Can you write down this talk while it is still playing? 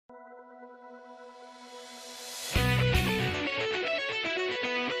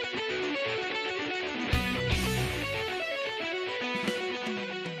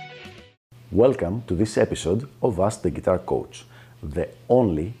Welcome to this episode of Ask the Guitar Coach, the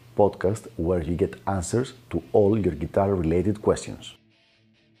only podcast where you get answers to all your guitar-related questions.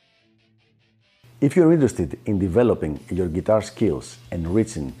 If you're interested in developing your guitar skills and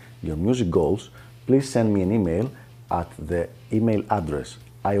reaching your music goals, please send me an email at the email address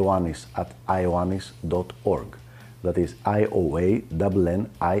ioannis@ioannis.org. That is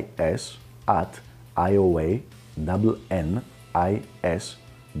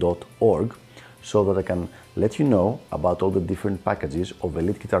ioannis@ioannis.org, so that I can let you know about all the different packages of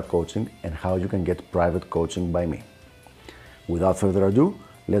elite guitar coaching and how you can get private coaching by me. Without further ado,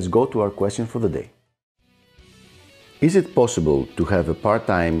 let's go to our question for the day. Is it possible to have a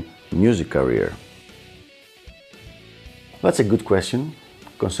part-time music career? That's a good question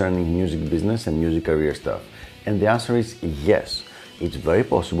concerning music business and music career stuff. And the answer is yes, it's very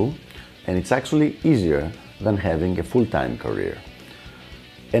possible, and it's actually easier than having a full-time career.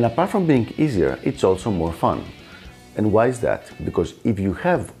 And apart from being easier, it's also more fun. And why is that? Because if you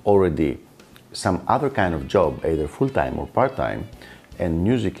have already some other kind of job, either full-time or part-time, and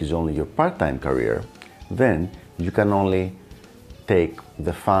music is only your part-time career, then you can only take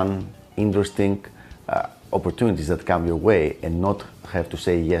the fun, interesting opportunities that come your way and not have to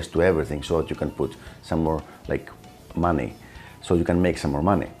say yes to everything, so that you can put some more money, so you can make some more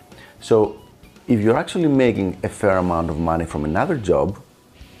money. So if you're actually making a fair amount of money from another job,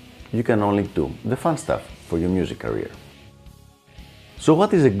 you can only do the fun stuff for your music career. So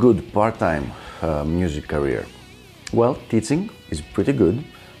what is a good part-time music career? Well, teaching is pretty good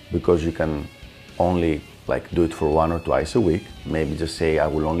because you can only do it for 1 or 2 a week. Maybe just say I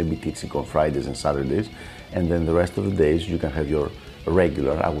will only be teaching on Fridays and Saturdays, and then the rest of the days you can have your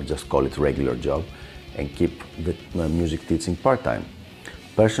regular, I will just call it regular job, and keep the music teaching part-time.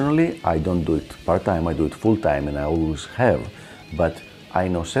 Personally, I don't do it part-time, I do it full-time, and I always have, but I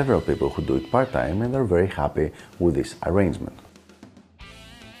know several people who do it part-time and they're very happy with this arrangement.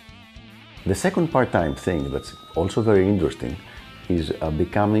 The second part-time thing that's also very interesting is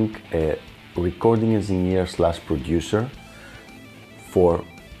becoming a recording engineer / producer for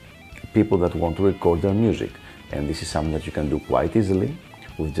people that want to record their music. And this is something that you can do quite easily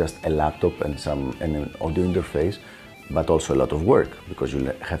with just a laptop and an audio interface, but also a lot of work because you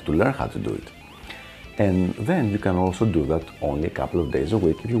have to learn how to do it. And then you can also do that only a couple of days a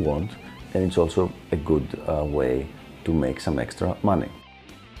week if you want, and it's also a good way to make some extra money.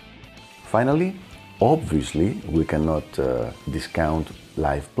 Finally, obviously, we cannot discount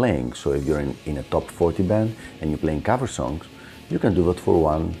live playing. So if you're in a top 40 band and you're playing cover songs, you can do that for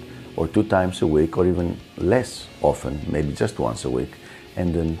 1 or 2 times a week, or even less often, maybe just once a week.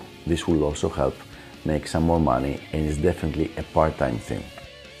 And then this will also help make some more money, and is definitely a part-time thing.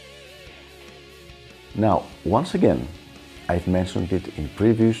 Now, once again, I've mentioned it in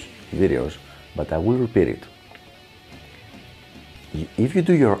previous videos, but I will repeat it. If you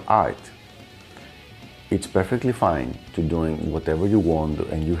do your art, it's perfectly fine to doing whatever you want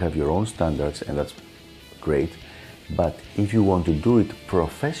and you have your own standards, and that's great. But if you want to do it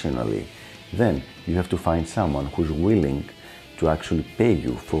professionally, then you have to find someone who's willing to actually pay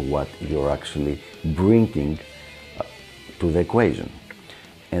you for what you're actually bringing to the equation.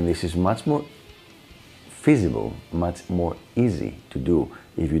 And this is much more feasible, much more easy to do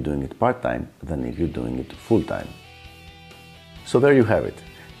if you're doing it part-time than if you're doing it full-time. So there you have it.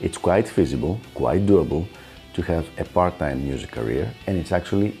 It's quite feasible, quite doable to have a part-time music career, and it's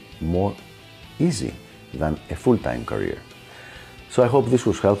actually more easy than a full-time career. So I hope this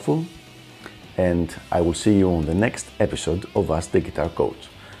was helpful, and I will see you on the next episode of Ask the Guitar Coach.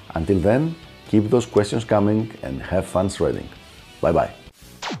 Until then, keep those questions coming and have fun shredding. Bye-bye.